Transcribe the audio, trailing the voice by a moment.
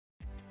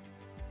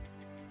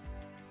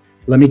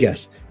Let me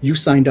guess, you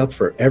signed up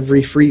for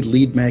every free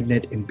lead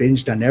magnet and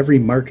binged on every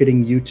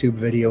marketing YouTube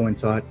video and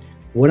thought,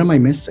 what am I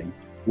missing?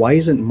 Why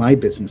isn't my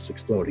business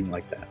exploding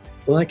like that?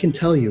 Well, I can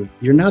tell you,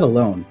 you're not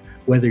alone.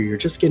 Whether you're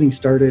just getting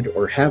started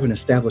or have an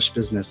established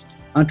business,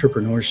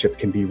 entrepreneurship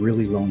can be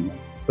really lonely.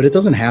 But it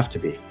doesn't have to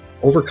be.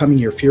 Overcoming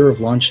your fear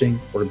of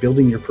launching or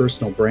building your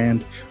personal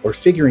brand or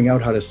figuring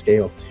out how to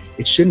scale,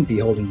 it shouldn't be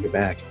holding you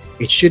back.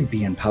 It should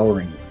be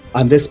empowering you.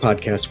 On this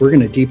podcast, we're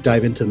going to deep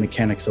dive into the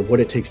mechanics of what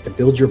it takes to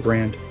build your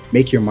brand,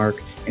 make your mark,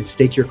 and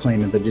stake your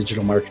claim in the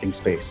digital marketing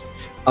space.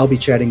 I'll be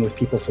chatting with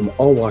people from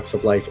all walks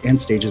of life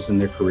and stages in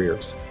their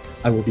careers.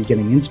 I will be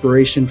getting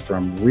inspiration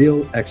from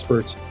real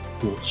experts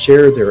who will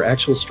share their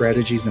actual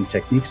strategies and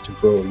techniques to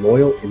grow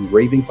loyal and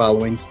raving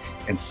followings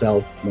and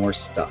sell more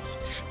stuff.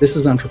 This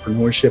is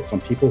entrepreneurship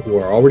from people who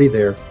are already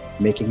there,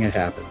 making it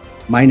happen.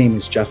 My name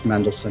is Jeff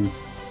Mendelson.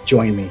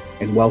 Join me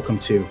and welcome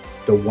to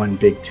the One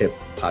Big Tip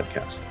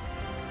podcast.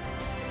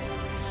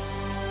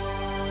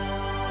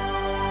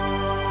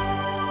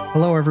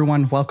 Hello,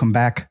 everyone. Welcome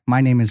back.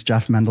 My name is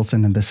Jeff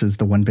Mendelson, and this is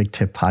the One Big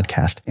Tip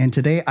podcast. And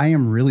today I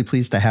am really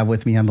pleased to have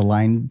with me on the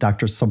line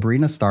Dr.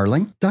 Sabrina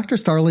Starling. Dr.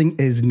 Starling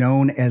is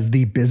known as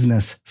the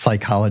business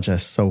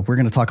psychologist. So we're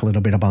going to talk a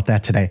little bit about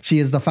that today. She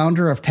is the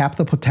founder of Tap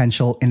the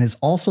Potential and is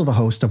also the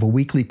host of a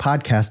weekly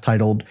podcast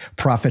titled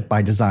Profit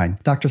by Design.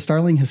 Dr.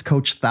 Starling has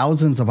coached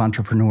thousands of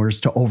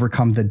entrepreneurs to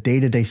overcome the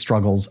day-to-day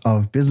struggles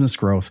of business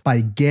growth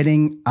by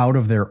getting out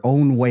of their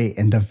own way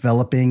and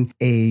developing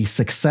a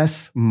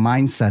success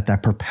mindset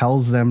that propels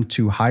them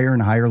to higher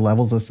and higher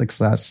levels of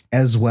success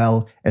as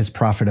well as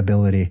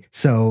profitability.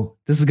 So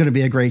this is going to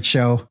be a great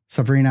show.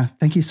 Sabrina,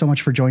 thank you so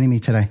much for joining me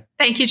today.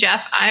 Thank you,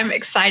 Jeff. I'm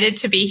excited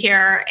to be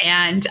here.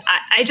 And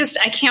I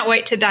can't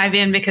wait to dive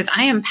in because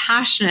I am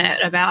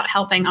passionate about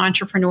helping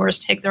entrepreneurs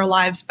take their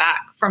lives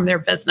back from their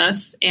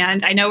business.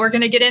 And I know we're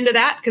going to get into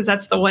that because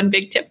that's the one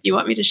big tip you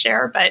want me to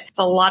share, but it's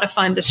a lot of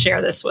fun to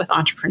share this with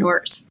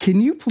entrepreneurs. Can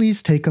you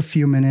please take a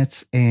few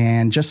minutes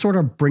and just sort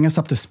of bring us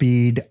up to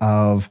speed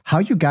of how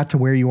you got to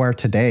where you are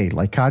today?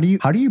 Like, how do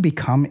you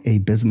become a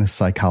business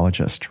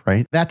psychologist,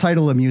 right? That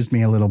title amused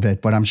me a little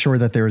bit, but I'm sure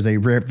that there is a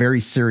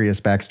very serious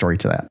backstory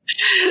to that.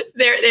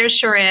 There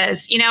sure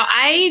is. You know,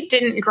 I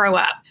didn't grow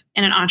up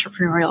in an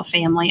entrepreneurial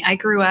family. I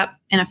grew up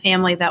in a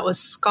family that was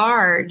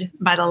scarred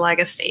by the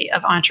legacy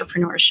of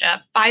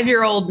entrepreneurship.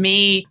 5-year-old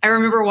me, I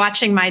remember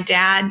watching my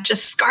dad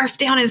just scarf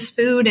down his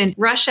food and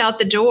rush out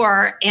the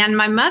door. And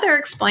my mother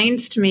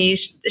explains to me,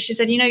 she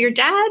said, you know, your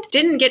dad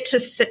didn't get to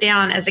sit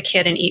down as a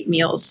kid and eat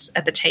meals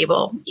at the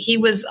table. He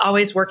was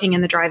always working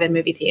in the drive-in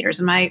movie theaters.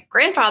 And my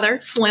grandfather,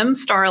 Slim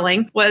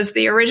Starling, was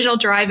the original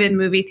drive-in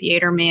movie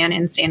theater man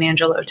in San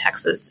Angelo,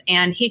 Texas.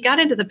 And he got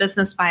into the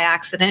business by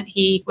accident.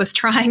 He was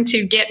trying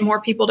to get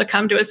more people to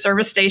come to a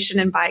service station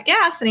and buy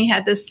gas. And he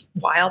had this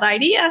wild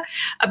idea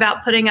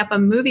about putting up a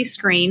movie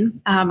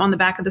screen on the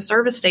back of the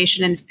service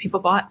station. And if people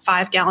bought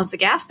 5 gallons of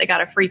gas, they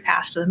got a free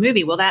pass to the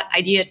movie. Well, that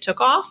idea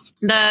took off.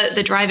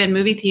 The drive-in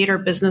movie theater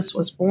business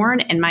was born.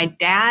 And my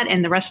dad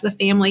and the rest of the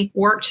family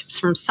worked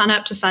from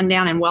sunup to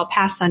sundown and well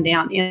past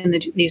sundown in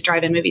these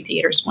drive-in movie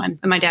theaters when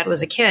my dad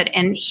was a kid.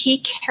 And he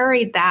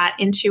carried that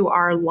into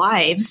our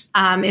lives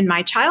in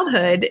my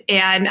childhood.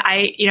 And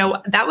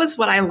that was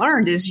what I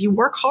learned is you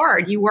work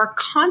hard, you work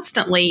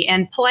constantly,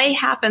 and play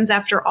happens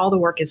after all the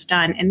work is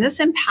done. And this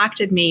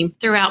impacted me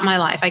throughout my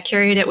life. I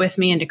carried it with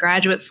me into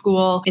graduate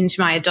school,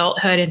 into my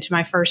adulthood, into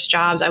my first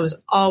jobs. I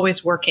was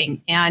always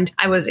working and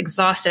I was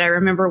exhausted. I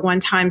remember one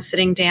time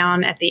sitting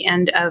down at the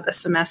end of a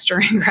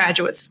semester in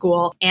graduate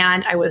school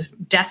and I was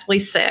deathly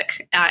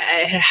sick.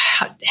 I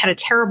had a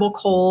terrible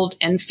cold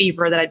and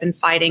fever that I'd been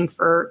fighting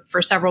for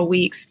several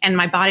weeks. And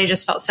my body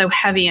just felt so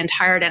heavy and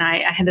tired. And I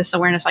had this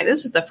awareness like,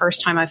 this is the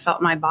first time I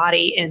felt my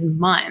body in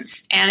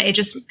months. And it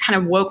just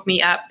kind of woke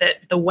me up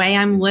that the way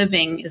I'm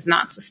living is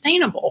not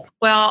sustainable.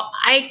 Well,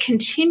 I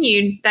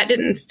continued. That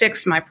didn't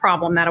fix my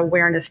problem. That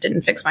awareness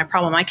didn't fix my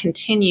problem. I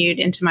continued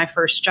into my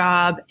first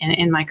job and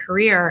in my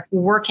career,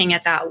 working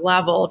at that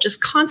level,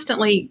 just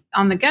constantly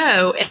on the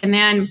go. And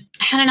then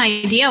I had an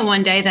idea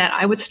one day that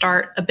I would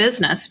start a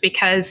business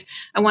because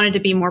I wanted to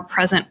be more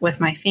present with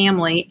my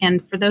family.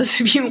 And for those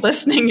of you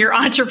listening, you're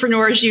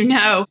entrepreneurs, you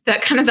know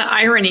that kind of the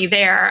irony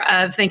there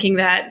of thinking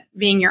that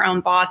being your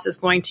own boss is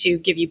going to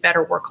give you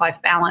better work-life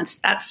balance.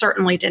 That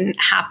certainly didn't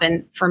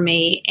happen for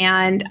me.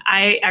 And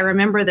I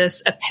remember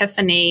this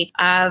epiphany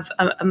of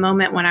a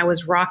moment when I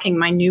was rocking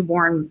my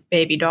newborn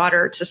baby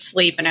daughter to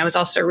sleep. And I was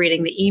also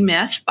reading The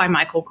E-Myth by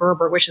Michael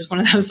Gerber, which is one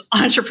of those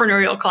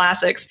entrepreneurial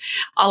classics,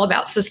 all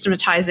about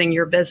systematizing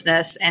your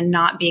business and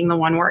not being the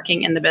one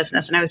working in the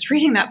business. And I was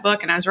reading that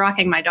book and I was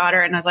rocking my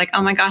daughter and I was like,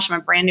 oh my gosh, I'm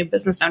a brand new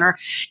business owner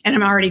and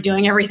I'm already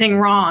doing everything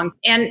wrong.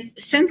 And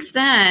since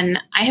then,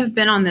 I have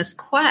been on this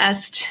quest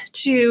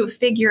to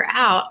figure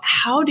out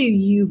how do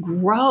you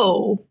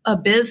grow a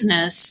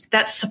business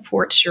that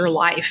supports your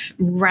life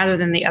rather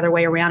than the other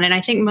way around. And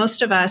I think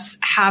most of us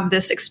have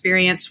this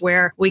experience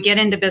where we get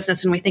into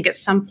business and we think at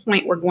some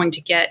point we're going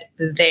to get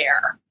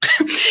there.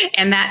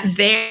 and that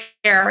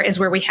there is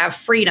where we have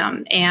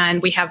freedom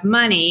and we have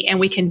money and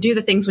we can do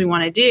the things we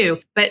want to do.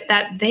 But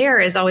that there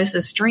is always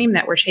this dream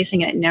that we're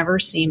chasing and it never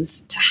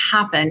seems to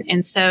happen.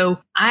 And so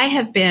I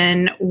have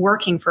been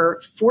working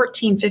for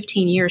 14,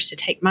 15 years to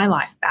take my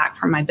life back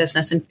from my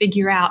business and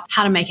figure out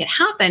how to make it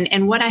happen.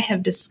 And what I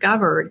have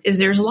discovered is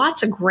there's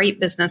lots of great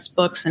business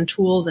books and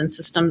tools and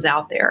systems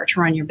out there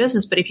to run your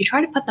business. But if you try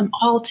to put them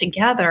all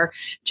together,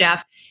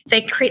 Jeff,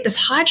 they create this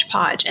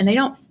hodgepodge and they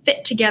don't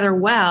fit together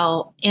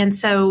well. And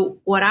so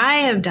what I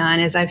have done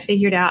is I've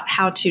figured out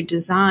how to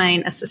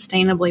design a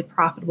sustainably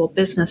profitable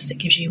business that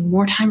gives you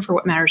more time for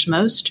what matters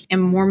most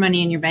and more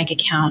money in your bank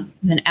account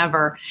than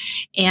ever.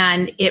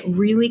 And it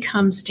really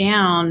comes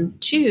down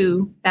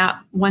to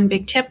that one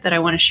big tip that I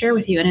want to share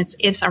with you. And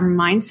it's our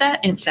mindset,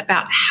 and it's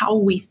about how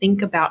we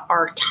think about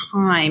our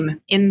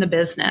time in the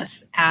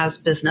business as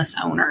business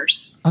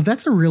owners.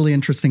 That's a really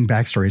interesting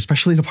backstory,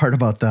 especially the part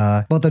about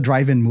the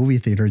drive-in movie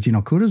theaters.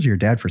 Kudos to your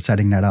dad for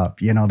setting that up.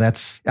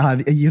 That's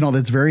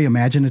very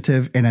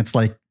imaginative, and it's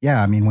like,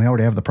 yeah, I mean, we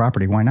already have the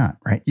property. Why not?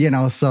 Right.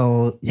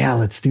 So yeah,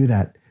 let's do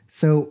that.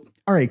 So,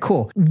 all right,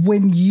 cool.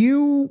 When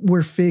you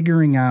were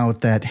figuring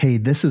out that, hey,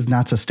 this is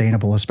not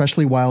sustainable,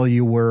 especially while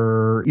you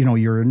were,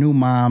 you're a new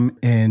mom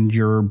and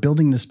you're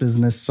building this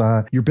business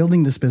up.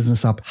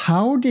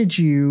 How did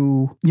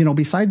you,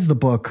 besides the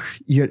book,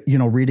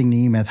 reading the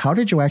E-Myth, how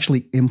did you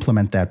actually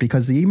implement that?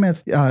 Because the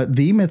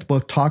E-Myth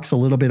book talks a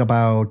little bit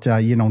about,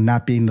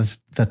 not being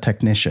the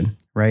technician,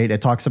 right?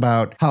 It talks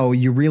about how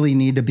you really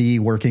need to be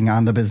working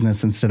on the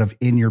business instead of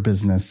in your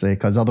business,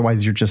 because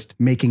otherwise you're just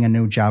making a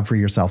new job for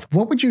yourself.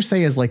 What would you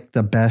say is like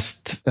the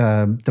best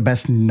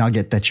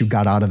nugget that you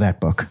got out of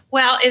that book?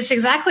 Well, it's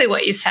exactly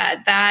what you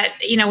said, that,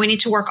 we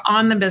need to work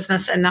on the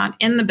business and not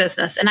in the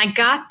business. And I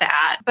got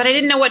that, but I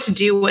didn't know what to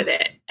do with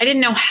it. I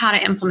didn't know how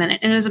to implement it.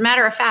 And as a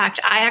matter of fact,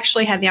 I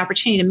actually had the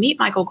opportunity to meet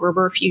Michael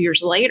Gruber a few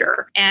years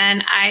later.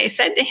 And I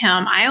said to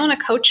him, I own a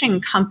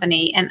coaching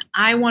company and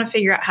I want to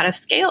figure out how to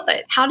scale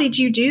it. How did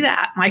you do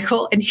that,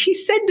 Michael? And he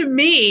said to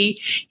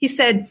me,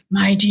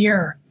 my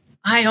dear,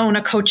 I own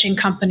a coaching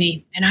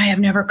company and I have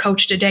never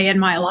coached a day in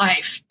my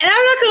life. And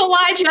I'm not going to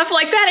lie, Jeff,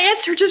 like that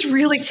answer just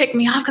really ticked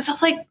me off, because I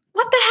was like,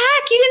 what the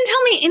heck? You didn't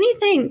tell me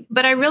anything.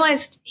 But I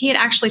realized he had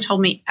actually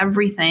told me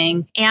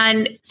everything.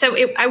 And so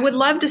I would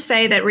love to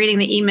say that reading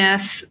the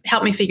E-Myth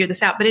helped me figure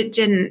this out, but it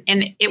didn't.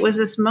 And it was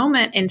this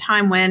moment in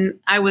time when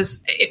I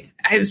was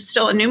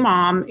still a new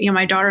mom.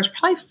 My daughter was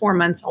probably 4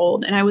 months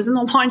old, and I was in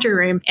the laundry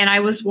room and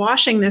I was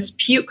washing this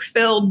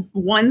puke-filled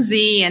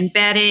onesie and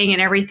bedding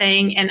and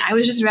everything. And I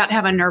was just about to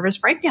have a nervous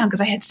breakdown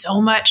because I had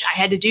so much I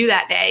had to do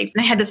that day.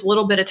 And I had this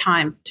little bit of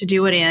time to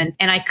do it in.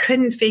 And I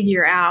couldn't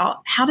figure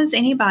out, how does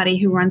anybody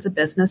who runs a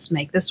business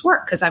make this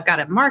work? Because I've got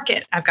to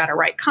market, I've got to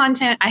write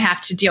content, I have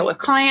to deal with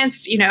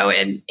clients,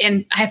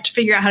 and I have to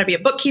figure out how to be a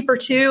bookkeeper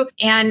too.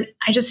 And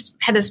I just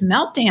had this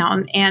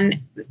meltdown, and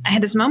I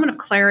had this moment of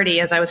clarity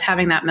as I was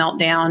having that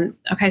meltdown.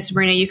 Okay,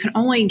 Sabrina, you can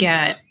only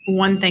get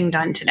one thing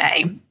done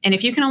today. And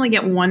if you can only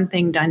get one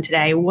thing done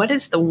today, what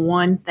is the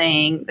one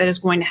thing that is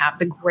going to have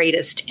the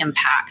greatest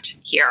impact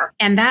here?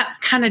 And that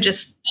kind of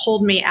just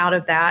pulled me out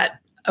of that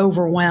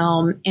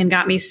overwhelm and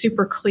got me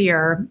super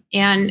clear.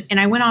 And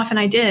I went off and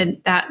I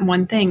did that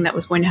one thing that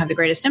was going to have the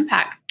greatest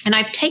impact. And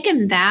I've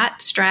taken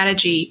that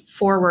strategy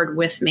forward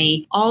with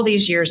me all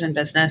these years in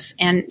business.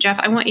 And Jeff,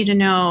 I want you to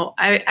know,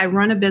 I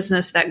run a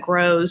business that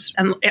grows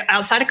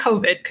outside of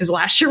COVID, because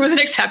last year was an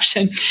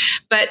exception,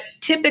 but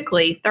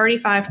typically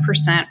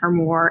 35% or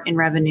more in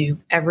revenue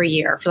every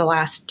year for the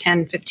last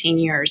 10, 15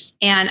 years.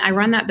 And I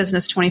run that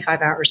business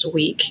 25 hours a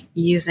week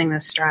using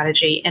this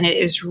strategy. And it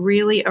is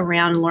really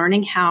around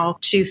learning how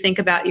to think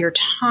about your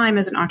time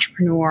as an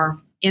entrepreneur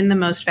in the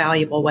most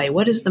valuable way.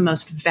 What is the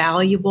most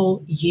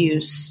valuable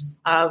use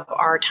of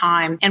our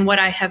time? And what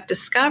I have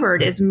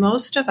discovered is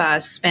most of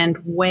us spend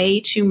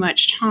way too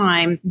much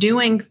time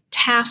doing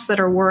tasks that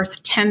are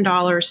worth $10,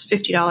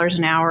 $50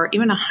 an hour,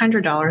 even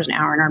 $100 an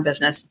hour in our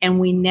business. And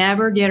we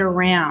never get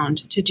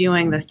around to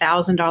doing the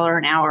 $1,000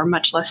 an hour,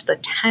 much less the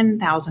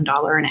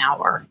 $10,000 an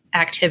hour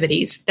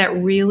activities that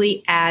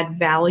really add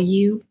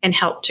value and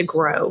help to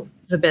grow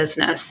the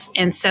business.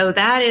 And so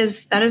that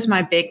is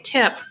my big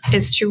tip,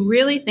 is to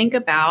really think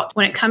about,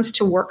 when it comes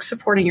to work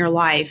supporting your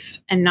life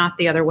and not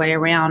the other way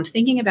around,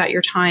 thinking about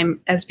your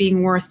time as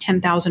being worth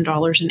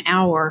 $10,000 an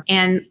hour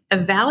and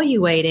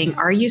evaluating,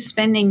 are you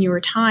spending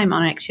your time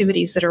on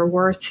activities that are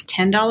worth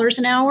 $10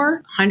 an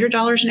hour,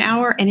 $100 an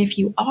hour? And if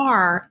you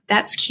are,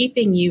 that's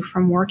keeping you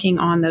from working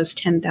on those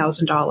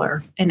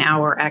 $10,000 an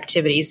hour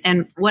activities.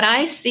 And what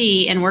I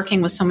see in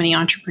working with so many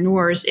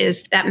entrepreneurs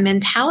is that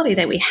mentality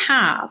that we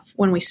have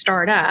when we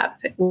start up,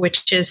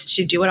 which is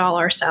to do it all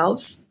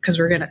ourselves because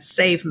we're going to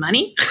save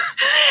money,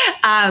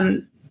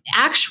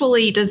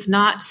 actually does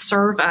not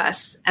serve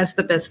us as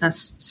the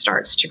business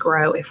starts to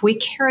grow. If we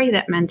carry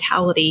that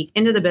mentality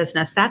into the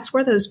business, that's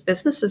where those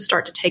businesses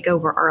start to take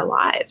over our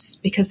lives,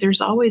 because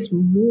there's always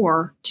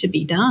more to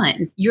be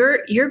done.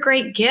 Your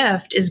great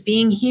gift is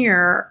being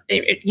here,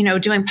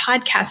 doing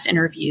podcast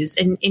interviews,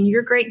 and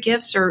your great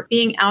gifts are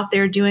being out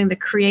there doing the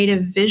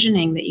creative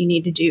visioning that you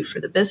need to do for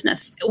the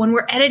business. When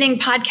we're editing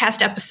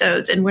podcast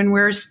episodes and when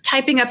we're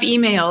typing up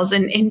emails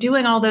and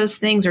doing all those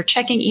things or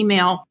checking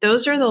email,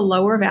 those are the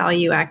lower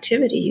value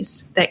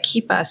activities that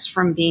keep us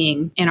from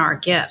being in our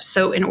gifts.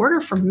 So in order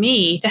for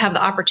me to have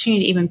the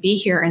opportunity to even be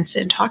here and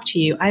sit and talk to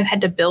you, I've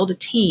had to build a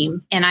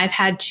team and I've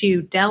had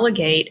to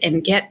delegate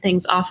and get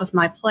things off of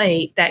my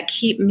plate that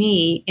keep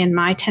me in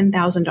my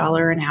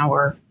 $10,000 an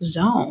hour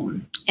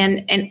zone.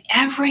 And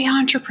every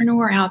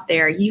entrepreneur out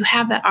there, you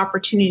have that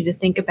opportunity to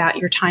think about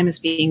your time as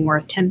being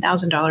worth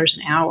 $10,000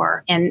 an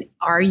hour. And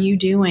are you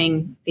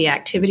doing the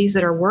activities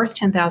that are worth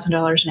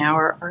 $10,000 an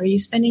hour? Or are you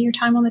spending your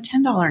time on the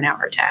 $10 an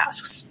hour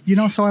tasks?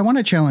 So I want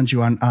to challenge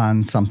you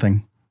on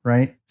something,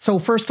 right? So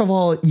first of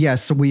all,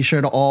 yes, we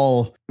should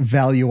all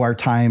value our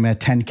time at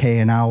 $10K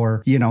an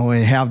hour,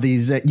 and have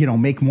these,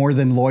 make more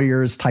than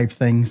lawyers type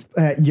things,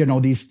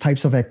 these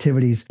types of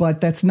activities. But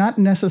that's not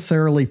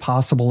necessarily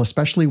possible,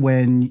 especially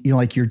when,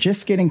 you're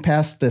just getting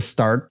past the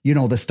start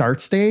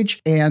stage.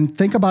 And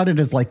think about it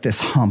as like this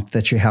hump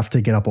that you have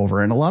to get up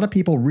over. And a lot of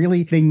people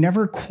really, they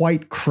never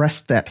quite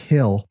crest that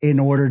hill in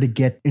order to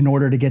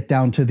get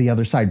down to the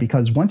other side.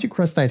 Because once you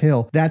crest that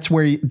hill, that's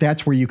where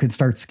you can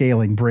start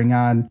scaling, bring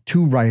on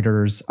 2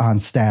 writers on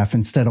staff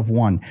instead of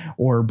 1,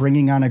 or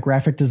bringing on a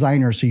graphic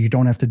designer so you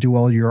don't have to do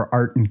all your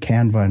art in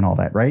Canva and all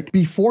that, right?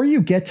 Before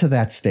you get to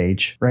that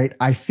stage, right,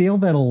 I feel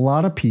that a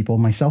lot of people,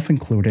 myself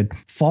included,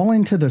 fall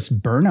into this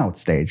burnout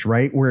stage,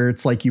 right? Where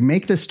it's like you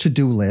make this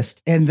to-do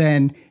list and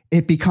then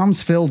it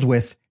becomes filled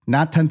with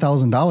not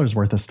 $10,000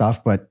 worth of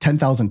stuff, but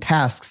 10,000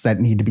 tasks that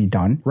need to be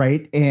done,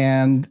 right?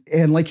 And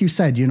like you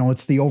said,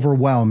 it's the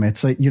overwhelm.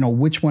 It's like,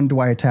 which one do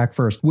I attack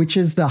first? Which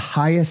is the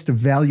highest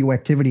value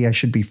activity I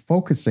should be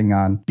focusing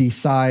on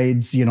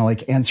besides,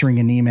 like answering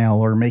an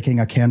email or making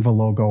a Canva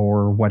logo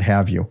or what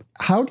have you?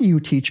 How do you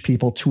teach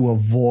people to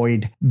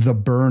avoid the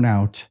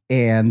burnout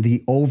and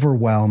the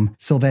overwhelm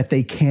so that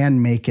they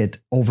can make it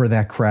over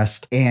that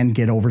crest and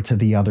get over to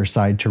the other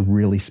side to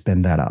really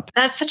spin that up?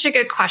 That's such a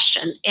good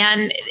question.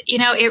 And,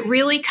 it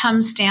really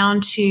comes down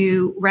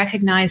to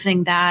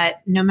recognizing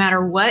that no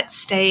matter what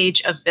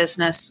stage of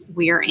business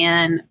we're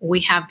in, we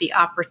have the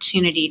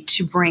opportunity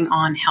to bring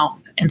on help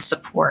and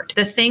support.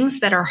 The things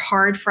that are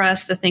hard for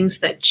us, the things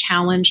that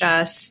challenge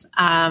us,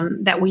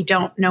 that we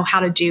don't know how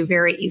to do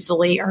very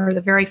easily are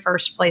the very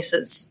first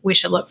places we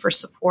should look for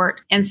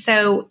support. And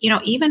so,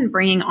 even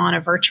bringing on a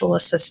virtual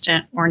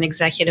assistant or an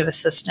executive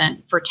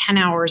assistant for 10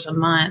 hours a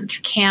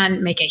month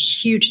can make a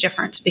huge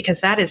difference, because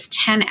that is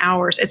 10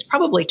 hours. It's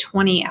probably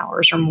 20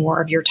 hours or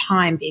more of your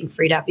time being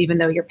freed up, even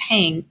though you're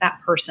paying that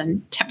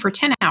person for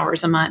 10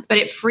 hours a month. But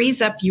it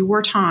frees up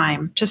your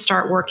time to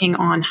start working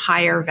on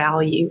higher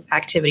value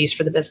activities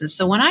for the business.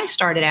 So when I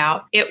started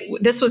out,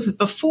 this was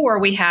before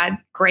we had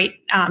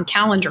great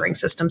calendaring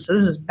systems. So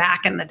this is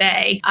back in the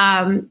day.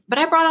 But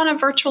I brought on a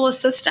virtual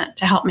assistant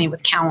to help me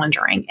with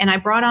calendaring. And I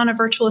brought on a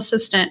virtual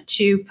assistant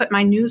to put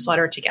my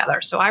newsletter together.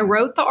 So I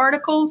wrote the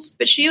articles,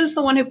 but she was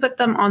the one who put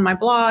them on my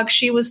blog.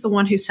 She was the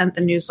one who sent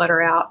the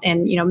newsletter out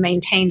and,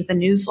 maintained the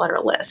newsletter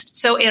list.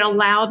 So it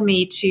allowed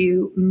me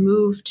to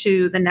move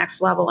to the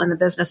next level in the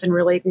business and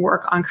really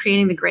work on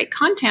creating the great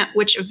content,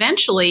 which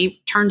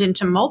eventually turned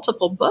into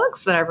multiple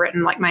books that I've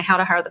written, like my How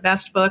to Hire the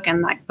Best book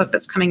and my book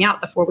that's coming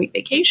out, The 4-Week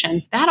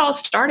Vacation. That all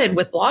started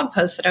with blog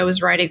posts that I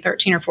was writing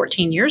 13 or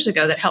 14 years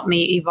ago that helped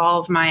me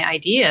evolve my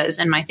ideas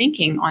and my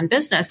thinking on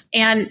business.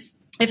 And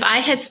if I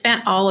had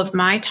spent all of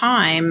my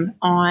time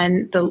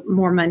on the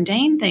more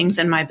mundane things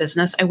in my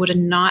business, I would have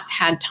not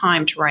had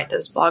time to write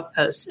those blog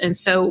posts. And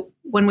so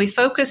when we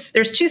focus,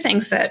 there's 2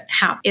 things that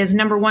happen. Is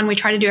number one, we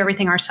try to do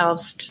everything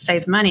ourselves to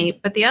save money.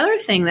 But the other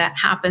thing that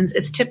happens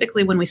is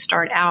typically when we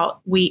start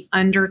out, we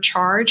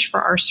undercharge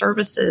for our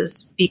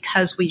services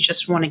because we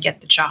just want to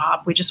get the job.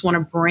 We just want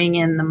to bring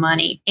in the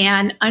money.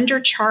 And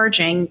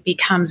undercharging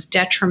becomes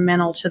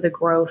detrimental to the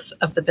growth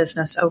of the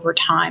business over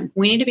time.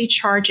 We need to be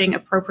charging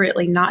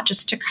appropriately, not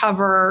just to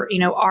cover,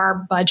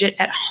 our budget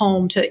at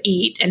home to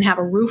eat and have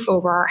a roof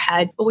over our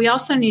head, but we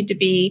also need to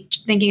be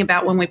thinking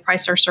about when we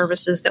price our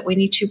services that we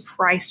need to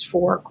price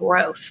for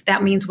growth.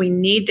 That means we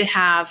need to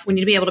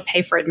be able to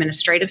pay for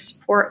administrative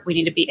support. We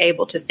need to be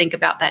able to think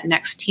about that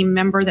next team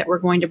member that we're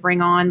going to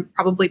bring on,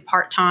 probably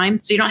part-time.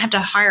 So you don't have to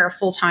hire a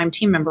full-time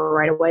team member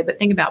right away, but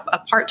think about a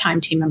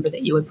part-time team member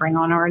that you would bring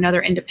on, or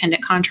another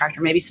independent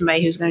contractor, maybe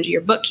somebody who's going to do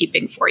your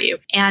bookkeeping for you.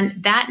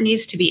 And that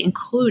needs to be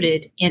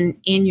included in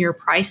your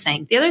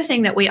pricing. The other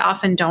thing that we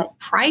often don't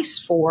price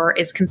for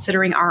is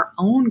considering our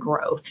own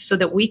growth so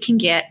that we can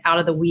get out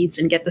of the weeds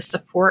and get the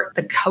support,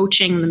 the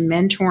coaching, the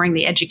mentoring,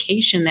 the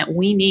education that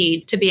we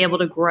need to be able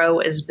to grow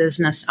as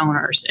business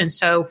owners. And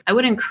so I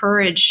would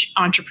encourage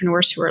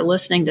entrepreneurs who are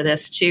listening to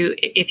this to,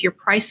 if you're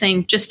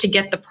pricing just to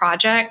get the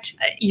project,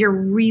 you're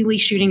really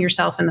shooting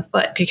yourself in the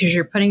foot, because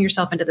you're putting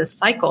yourself into this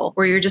cycle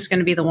where you're just going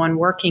to be the one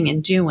working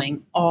and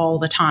doing all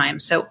the time.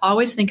 So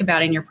always think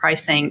about in your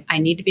pricing, I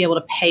need to be able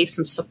to pay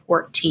some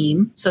support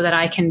team so that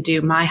I can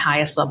do my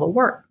highest level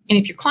work. And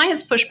if your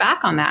clients push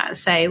back on that and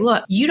say,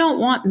 look, you don't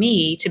want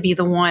me to be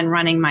the one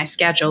running my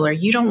schedule, or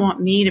you don't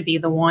want me to be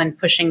the one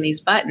pushing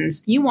these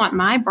buttons. You want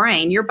my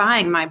brain. You're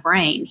buying my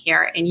brain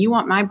here, and you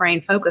want my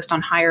brain focused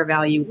on higher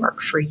value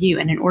work for you.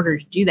 And in order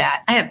to do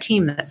that, I have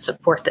team that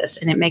support this,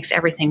 and it makes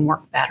everything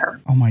work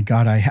better. Oh my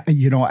God. I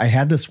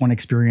had this one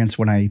experience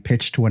when I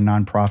pitched to a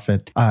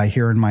nonprofit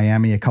here in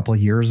Miami a couple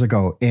of years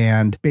ago.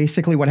 And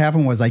basically what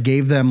happened was I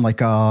gave them one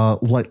of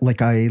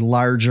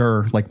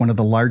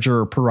the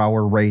larger per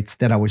hour rates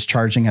that I was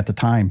charging at the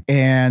time.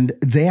 And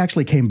they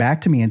actually came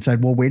back to me and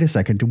said, well, wait a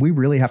second, do we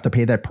really have to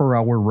pay that per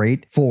hour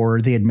rate for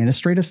the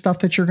administrative stuff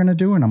that you're going to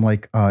do? And I'm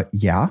like,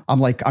 yeah. I'm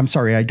like, I'm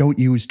sorry, I don't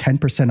use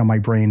 10% of my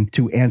brain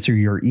to answer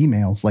your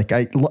emails.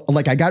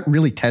 I got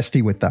really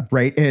testy with them,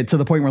 right? And to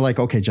the point where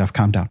okay, Jeff,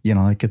 calm down.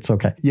 It's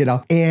okay,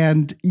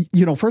 and,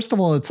 first of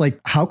all, it's like,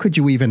 how could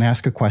you even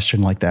ask a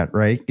question like that?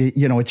 Right.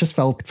 It just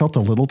felt a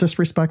little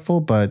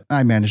disrespectful, but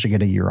I managed to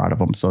get a year out of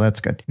them. So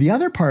that's good. The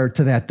other part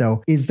to that,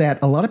 though, is that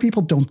a lot of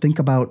people don't think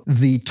about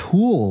the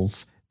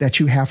tools that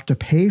you have to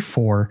pay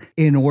for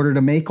in order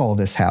to make all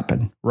this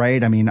happen,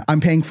 right? I mean, I'm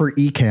paying for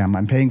Ecamm,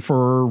 I'm paying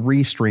for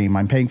Restream,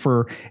 I'm paying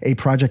for a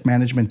project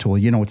management tool.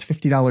 It's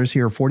 $50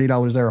 here,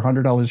 $40 there,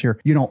 $100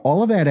 here.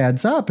 All of that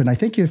adds up. And I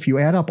think if you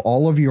add up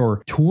all of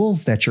your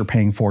tools that you're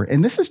paying for,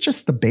 and this is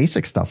just the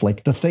basic stuff,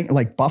 like the thing,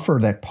 like Buffer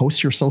that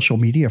posts your social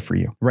media for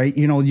you, right?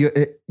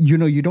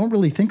 You don't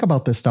really think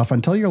about this stuff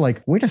until you're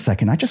like, wait a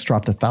second, I just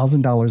dropped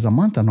 $1,000 a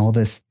month on all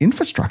this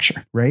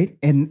infrastructure, right?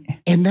 And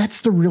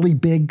that's the really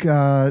big,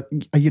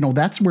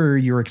 that's where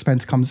your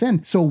expense comes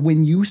in. So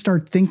when you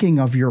start thinking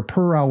of your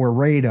per hour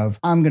rate of,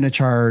 I'm going to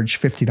charge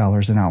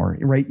 $50 an hour,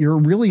 right? You're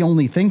really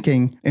only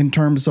thinking in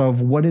terms of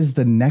what is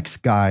the next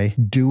guy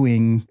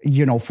doing,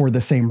 for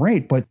the same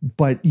rate,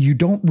 but you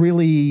don't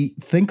really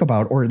think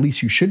about, or at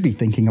least you should be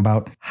thinking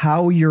about,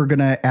 how you're going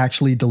to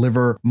actually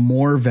deliver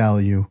more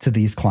value to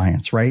these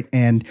clients, right?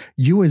 And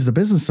you as the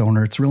business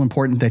owner, it's real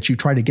important that you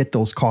try to get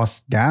those costs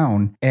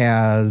down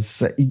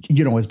as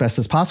best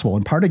as possible.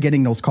 And part of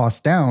getting those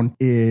costs down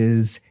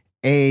is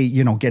A,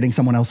 getting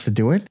someone else to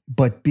do it,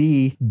 but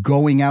B,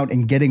 going out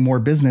and getting more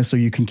business so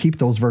you can keep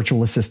those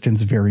virtual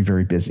assistants very,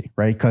 very busy,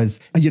 right? Because,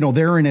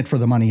 they're in it for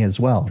the money as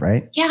well,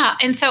 right? Yeah.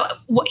 And so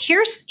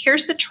here's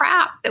the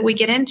trap that we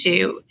get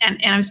into. And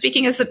I'm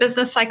speaking as the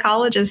business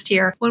psychologist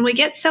here. When we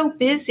get so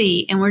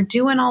busy and we're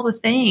doing all the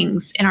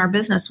things in our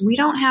business, we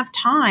don't have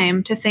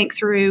time to think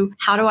through,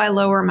 how do I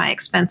lower my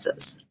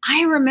expenses?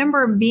 I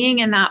remember being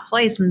in that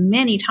place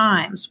many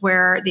times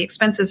where the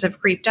expenses have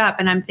creeped up,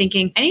 and I'm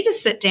thinking, I need to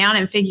sit down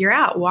and figure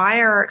out, why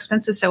are our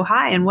expenses so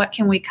high and what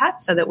can we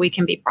cut so that we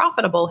can be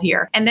profitable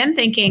here? And then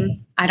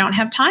thinking, I don't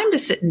have time to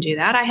sit and do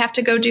that. I have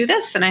to go do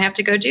this and I have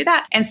to go do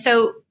that. And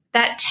so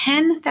that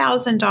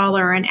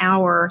 $10,000 an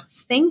hour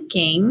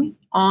thinking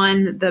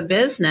on the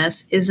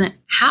business isn't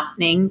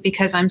happening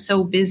because I'm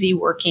so busy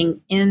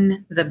working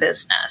in the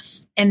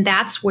business. And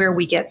that's where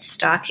we get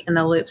stuck in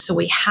the loop. So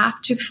we have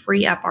to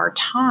free up our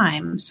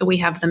time so we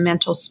have the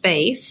mental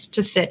space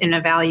to sit and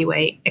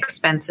evaluate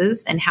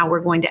expenses and how we're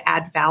going to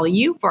add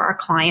value for our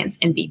clients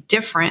and be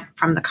different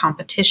from the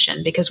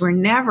competition, because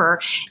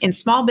in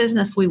small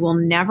business, we will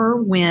never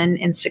win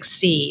and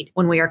succeed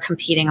when we are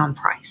competing on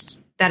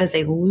price. That is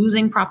a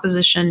losing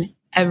proposition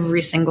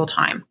every single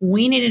time.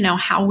 We need to know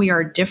how we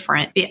are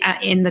different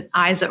in the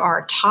eyes of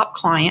our top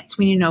clients.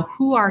 We need to know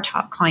who our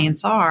top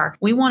clients are.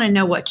 We want to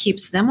know what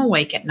keeps them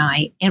awake at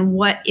night and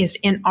what is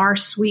in our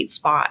sweet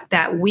spot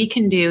that we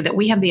can do, that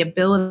we have the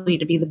ability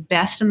to be the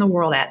best in the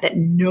world at, that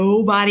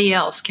nobody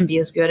else can be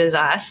as good as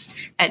us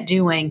at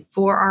doing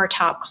for our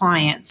top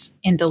clients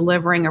and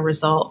delivering a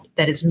result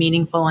that is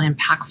meaningful and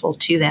impactful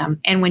to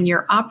them. And when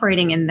you're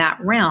operating in that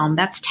realm,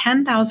 that's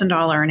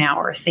 $10,000 an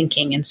hour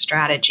thinking and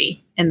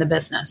strategy in the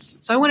business.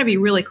 So I want to be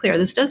really clear.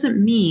 This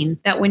doesn't mean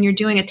that when you're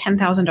doing a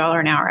 $10,000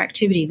 an hour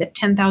activity, that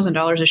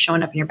 $10,000 is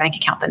showing up in your bank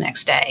account the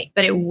next day,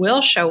 but it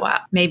will show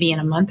up maybe in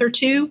a month or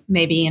two,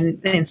 maybe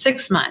in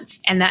 6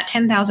 months. And that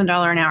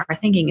 $10,000 an hour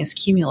thinking is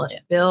cumulative,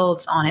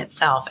 builds on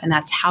itself. And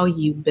that's how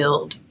you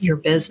build your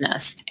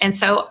business. And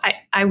so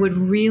I would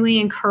really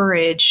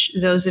encourage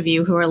those of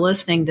you who are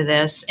listening to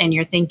this and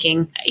you're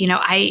thinking,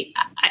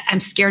 I'm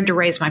scared to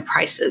raise my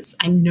prices.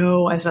 I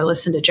know as I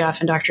listen to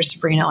Jeff and Dr.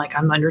 Sabrina,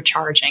 I'm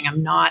undercharging.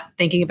 I'm not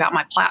thinking about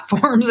my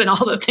platforms and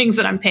all the things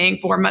that I'm paying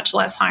for, much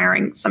less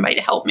hiring somebody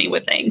to help me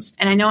with things.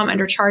 And I know I'm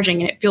undercharging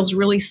and it feels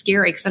really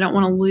scary because I don't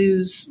want to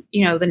lose,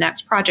 the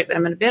next project that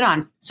I'm going to bid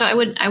on. So I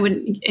would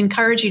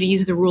encourage you to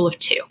use the rule of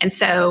 2. And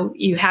so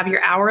you have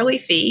your hourly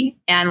fee.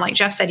 And like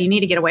Jeff said, you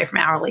need to get away from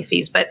hourly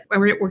fees, but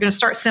we're going to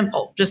start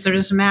simple. Just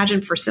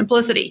imagine, for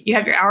simplicity, you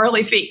have your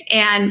hourly fee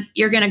and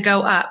you're going to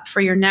go up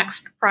for your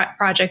next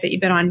project that you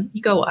bid on.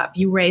 You go up,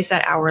 you raise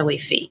that hourly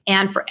fee.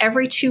 And for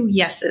every 2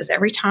 yeses,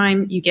 every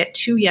time you get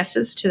 2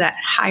 yeses to that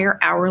higher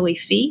hourly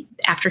fee,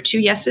 after 2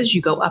 yeses,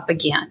 you go up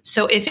again.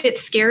 So if it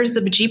scares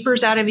the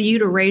bejeepers out of you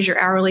to raise your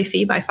hourly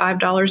fee by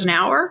 $5 an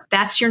hour,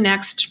 that's your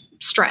next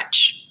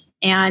stretch.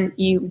 And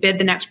you bid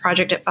the next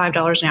project at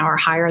 $5 an hour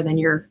higher than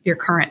your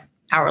current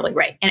hourly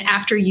rate. And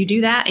after you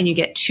do that and you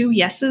get 2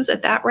 yeses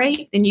at that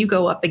rate, then you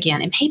go up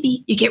again. And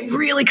maybe you get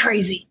really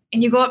crazy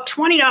and you go up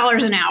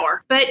 $20 an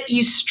hour, but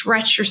you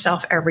stretch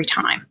yourself every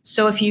time.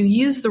 So if you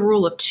use the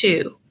rule of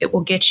 2, it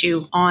will get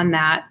you on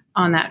that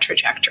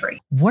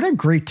trajectory. What a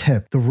great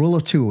tip. The rule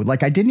of 2.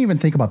 Like, I didn't even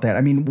think about that.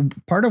 I mean,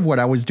 part of what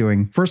I was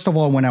doing, first of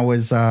all, when I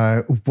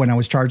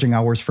was charging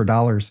hours for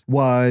dollars,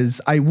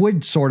 was I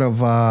would sort of,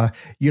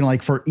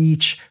 like for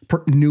each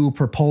new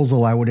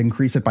proposal, I would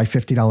increase it by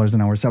 $50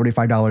 an hour,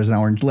 $75 an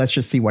hour. And let's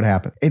just see what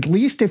happens. At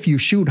least if you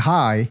shoot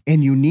high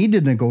and you need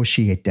to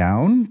negotiate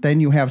down,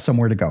 then you have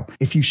somewhere to go.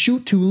 If you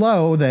shoot too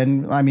low,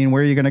 then, I mean,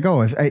 where are you going to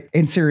go?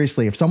 And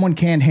seriously, if someone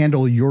can't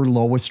handle your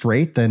lowest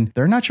rate, then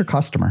they're not your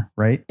customer,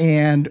 right?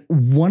 And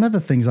one of the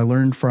things I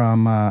learned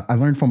from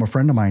a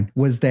friend of mine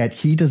was that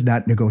he does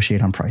not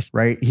negotiate on price,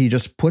 right? He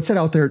just puts it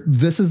out there.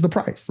 This is the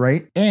price,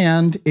 right?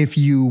 And if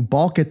you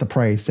balk at the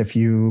price, if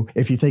you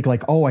think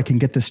like, oh, I can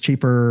get this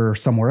cheaper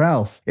somewhere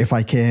else, if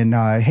I can,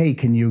 hey,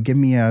 can you give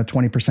me a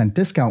 20%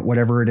 discount,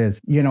 whatever it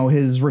is,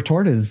 his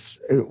retort is,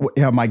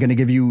 am I going to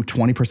give you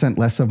 20%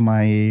 less of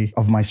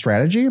my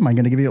strategy? Am I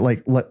going to give you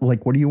like,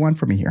 what do you want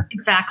from me here?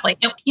 Exactly.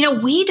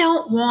 We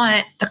don't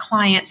want the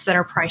clients that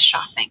are price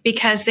shopping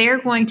because they're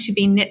going to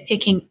be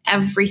nitpicking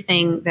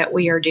everything that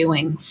we are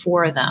doing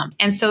for them.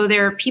 And so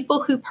there are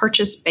people who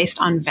purchase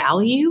based on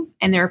value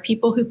and there are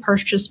people who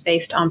purchase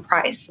based on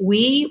price.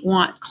 We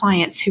want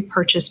clients who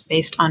purchase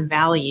based on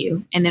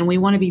value. And then we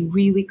want to be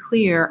really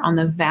clear on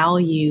the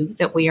value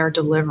that we are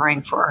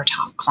delivering for our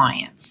top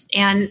clients.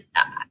 And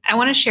I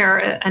want to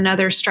share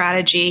another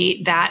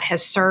strategy that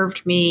has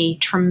served me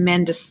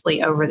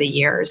tremendously over the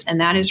years. And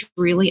that is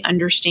really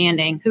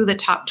understanding who the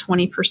top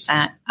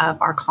 20%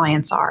 of our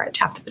clients are at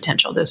Tap the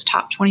Potential, those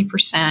top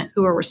 20%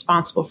 who are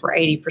responsible for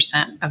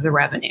 80% of the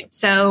revenue.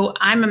 So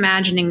I'm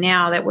imagining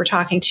now that we're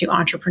talking to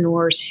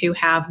entrepreneurs who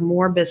have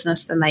more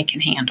business than they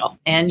can handle.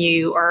 And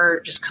you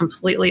are just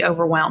completely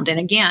overwhelmed. And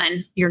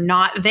again, you're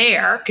not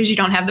there because you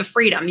don't have the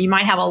freedom. You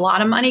might have a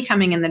lot of money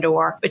coming in the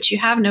door, but you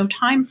have no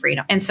time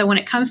freedom. And so when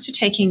it comes to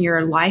taking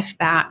your life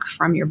back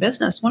from your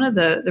business, one of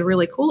the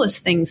really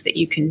coolest things that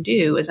you can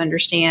do is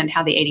understand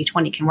how the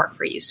 80-20 can work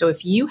for you. So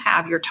if you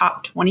have your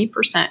top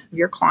 20% of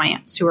your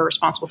clients who are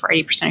responsible for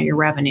 80% of your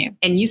revenue,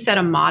 and you set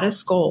a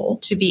modest goal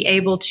to be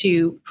able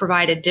to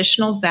provide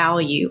additional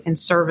value and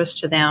service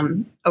to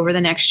them over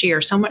the next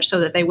year, so much so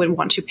that they would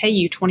want to pay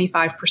you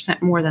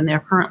 25% more than they're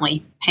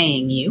currently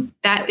paying you.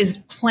 That is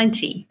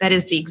plenty. That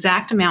is the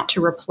exact amount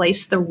to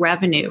replace the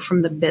revenue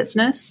from the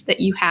business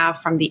that you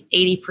have from the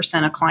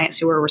 80% of clients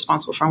who are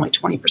responsible for only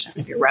 20%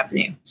 of your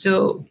revenue.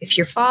 So if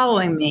you're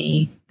following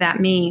me, that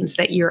means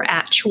that you're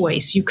at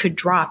choice. You could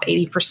drop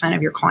 80%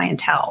 of your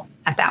clientele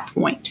at that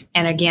point.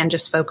 And again,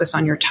 just focus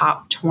on your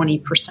top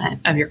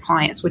 20% of your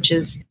clients, which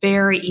is a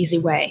very easy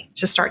way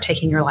to start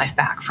taking your life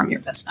back from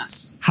your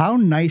business. How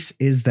nice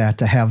is that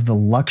to have the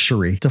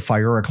luxury to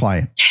fire a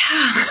client?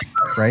 Yeah.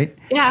 Right?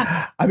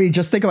 Yeah. I mean,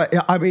 just think about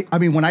it. I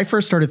mean, when I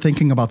first started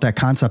thinking about that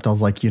concept, I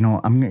was like,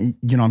 I'm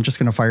just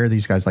going to fire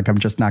these guys. Like, I'm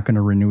just not going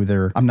to renew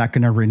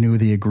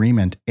the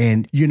agreement.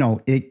 And,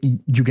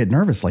 you get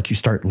nervous. Like you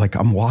start, like,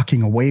 I'm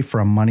walking away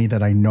from money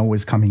that I know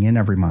is coming in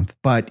every month.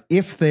 But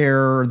if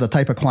they're the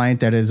type of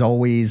client that is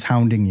always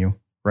hounding you,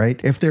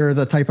 right? If they're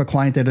the type of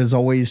client that is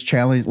always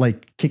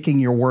kicking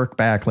your work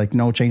back, like,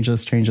 no, change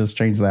this, change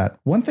that.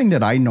 One thing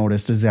that I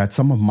noticed is that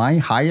some of my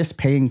highest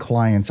paying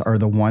clients are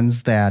the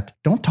ones that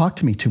don't talk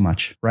to me too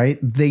much, right?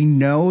 They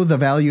know the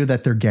value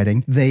that they're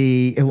getting.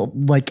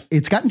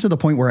 It's gotten to the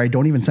point where I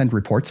don't even send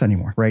reports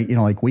anymore, right?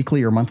 Like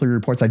weekly or monthly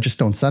reports, I just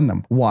don't send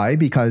them. Why?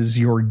 Because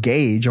your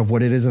gauge of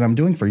what it is that I'm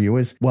doing for you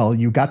is, well,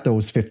 you got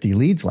those 50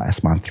 leads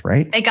last month,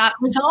 right? They got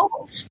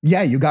results.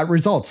 Yeah, you got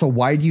results. So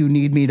why do you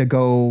need me to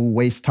go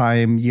waste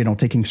time,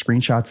 taking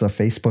screenshots of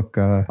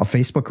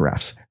Facebook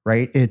graphs,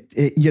 right?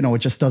 It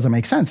just doesn't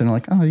make sense. And I'm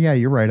like, oh yeah,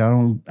 you're right.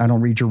 I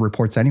don't read your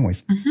reports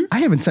anyways. Mm-hmm. I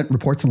haven't sent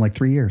reports in like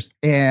 3 years.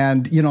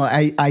 And,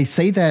 I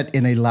say that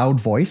in a loud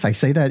voice. I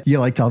say that,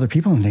 to other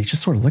people, and they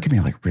just sort of look at me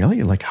like,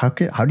 really? Like, how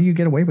do you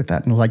get away with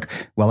that? And like,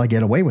 well, I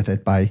get away with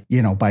it by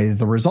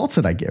the results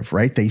that I give,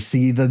 right? They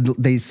see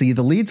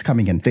the leads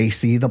coming in. They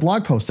see the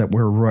blog posts that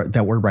we're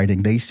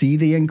writing. They see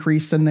the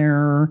increase in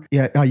their,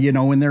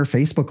 in their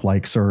Facebook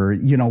likes or,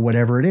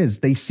 whatever it is.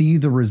 They see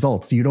the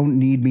results. You don't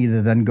need me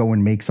to then go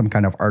and make some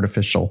kind of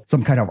artificial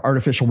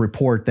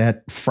report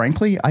that,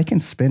 frankly, I can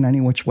spin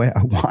any which way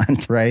I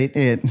want, right?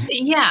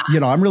 Yeah.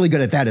 I'm really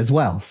good at that as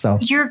well. So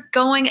you're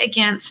going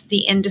against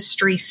the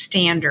industry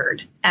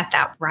standard at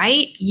that,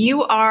 right?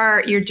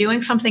 You're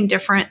doing something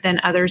different than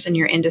others in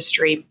your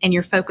industry, and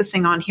you're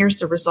focusing on, here's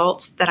the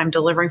results that I'm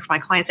delivering for my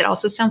clients. It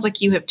also sounds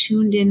like you have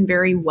tuned in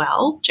very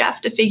well,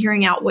 Jeff, to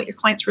figuring out what your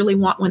clients really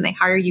want when they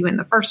hire you in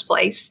the first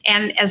place.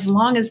 And as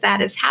long as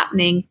that is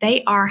happening,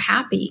 they are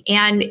happy.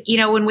 And,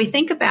 when we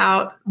think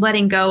about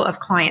letting go of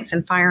clients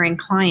and firing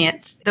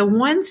clients, the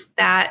ones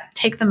that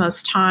take the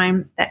most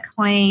time, that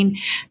claim,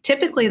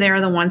 typically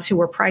they're the ones who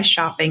were price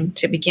shopping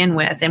to begin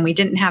with, and we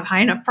didn't have high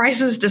enough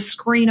prices to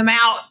screen them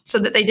out out so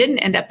that they didn't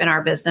end up in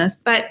our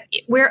business. But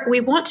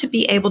we want to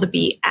be able to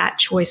be at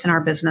choice in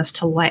our business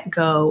to let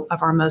go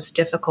of our most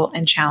difficult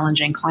and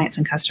challenging clients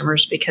and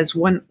customers. Because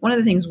one of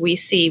the things we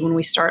see when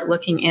we start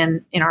looking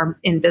in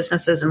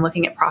businesses and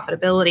looking at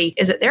profitability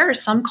is that there are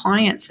some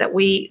clients that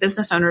we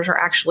business owners are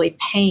actually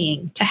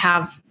paying to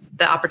have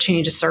the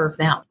opportunity to serve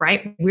them,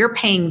 right? We're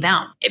paying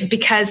them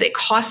because it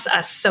costs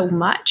us so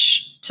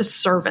much to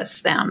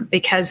service them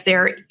because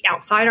they're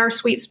outside our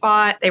sweet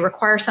spot. They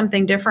require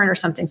something different or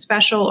something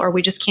special, or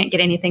we just can't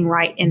get anything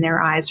right in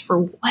their eyes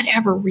for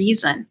whatever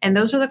reason. And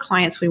those are the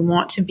clients we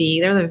want to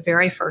be. They're the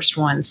very first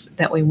ones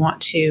that we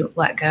want to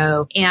let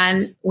go.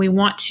 And we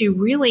want to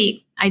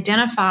really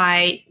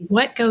identify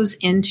what goes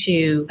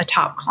into a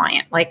top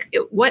client, like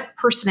what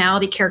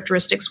personality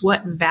characteristics,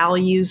 what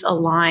values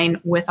align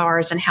with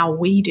ours and how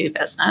we do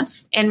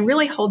business, and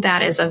really hold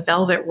that as a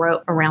velvet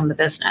rope around the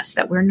business,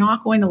 that we're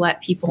not going to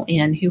let people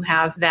in who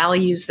have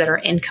values that are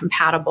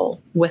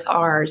incompatible with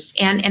ours.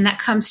 And that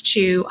comes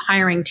to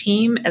hiring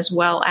team as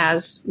well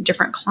as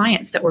different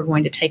clients that we're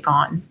going to take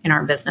on in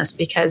our business.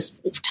 Because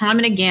time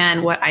and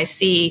again, what I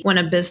see when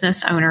a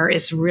business owner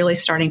is really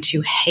starting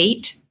to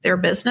hate their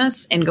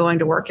business and going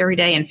to work every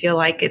day and feel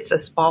like it's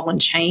a ball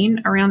and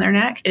chain around their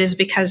neck, it is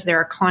because there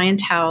are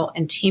clientele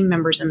and team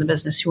members in the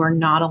business who are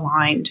not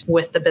aligned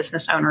with the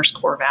business owner's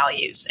core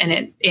values. And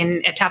at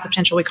Tap the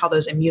Potential, we call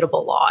those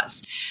immutable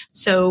laws.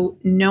 So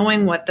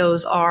knowing what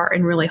those are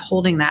and really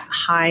holding that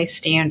high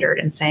standard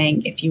and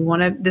saying, if you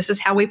want to, this is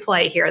how we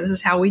play here. This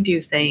is how we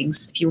do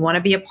things. If you want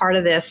to be a part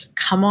of this,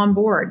 come on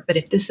board. But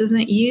if this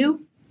isn't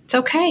you, it's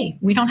okay.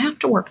 We don't have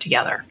to work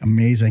together.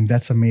 Amazing.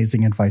 That's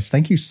amazing advice.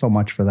 Thank you so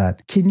much for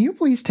that. Can you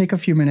please take a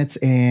few minutes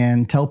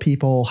and tell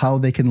people how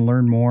they can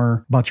learn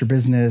more about your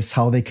business,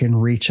 how they can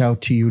reach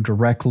out to you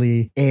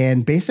directly,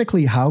 and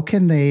basically how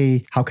can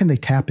they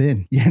tap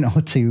in,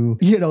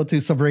 to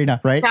Sabrina,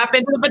 right? Tap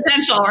into the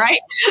potential, right?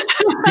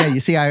 Yeah,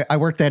 you see, I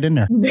worked that in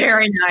there.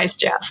 Very nice,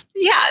 Jeff.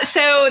 Yeah.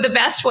 So the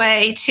best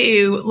way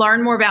to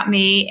learn more about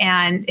me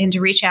and to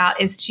reach out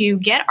is to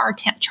get our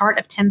chart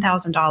of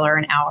 $10,000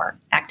 an hour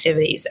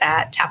activities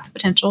at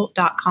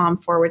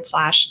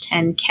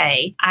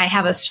tapthepotential.com/10K. I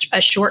have a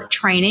short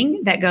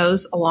training that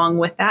goes along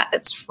with that.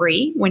 That's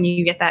free when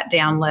you get that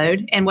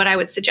download. And what I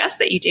would suggest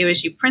that you do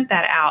is you print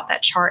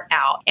that chart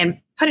out, and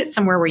put it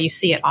somewhere where you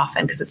see it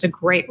often, because it's a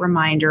great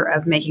reminder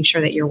of making sure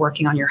that you're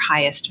working on your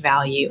highest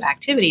value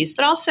activities.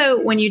 But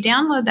also, when you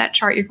download that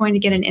chart, you're going to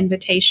get an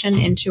invitation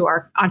into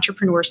our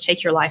Entrepreneurs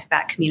Take Your Life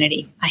Back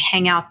community. I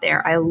hang out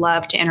there. I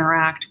love to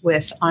interact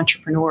with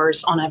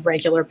entrepreneurs on a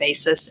regular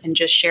basis and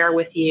just share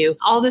with you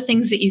all the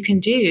things that you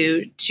can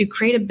do to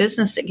create a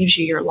business that gives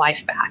you your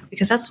life back.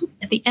 Because that's,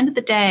 at the end of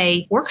the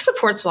day, work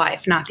supports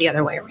life, not the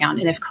other way around.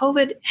 And if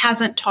COVID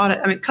hasn't taught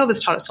it,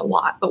 COVID's taught us a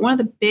lot, but one of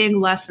the big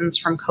lessons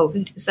from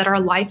COVID is that our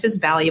life is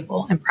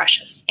valuable and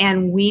precious.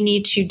 And we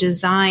need to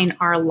design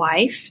our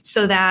life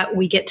so that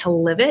we get to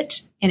live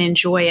it and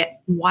enjoy it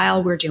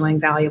while we're doing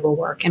valuable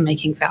work and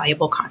making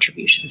valuable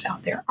contributions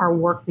out there. Our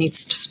work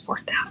needs to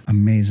support that.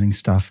 Amazing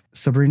stuff.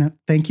 Sabrina,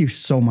 thank you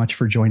so much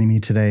for joining me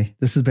today.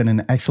 This has been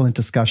an excellent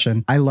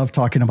discussion. I love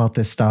talking about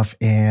this stuff,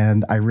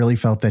 and I really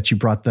felt that you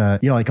brought a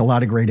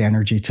lot of great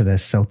energy to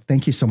this. So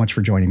thank you so much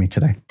for joining me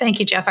today. Thank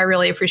you, Jeff. I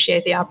really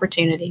appreciate the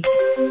opportunity.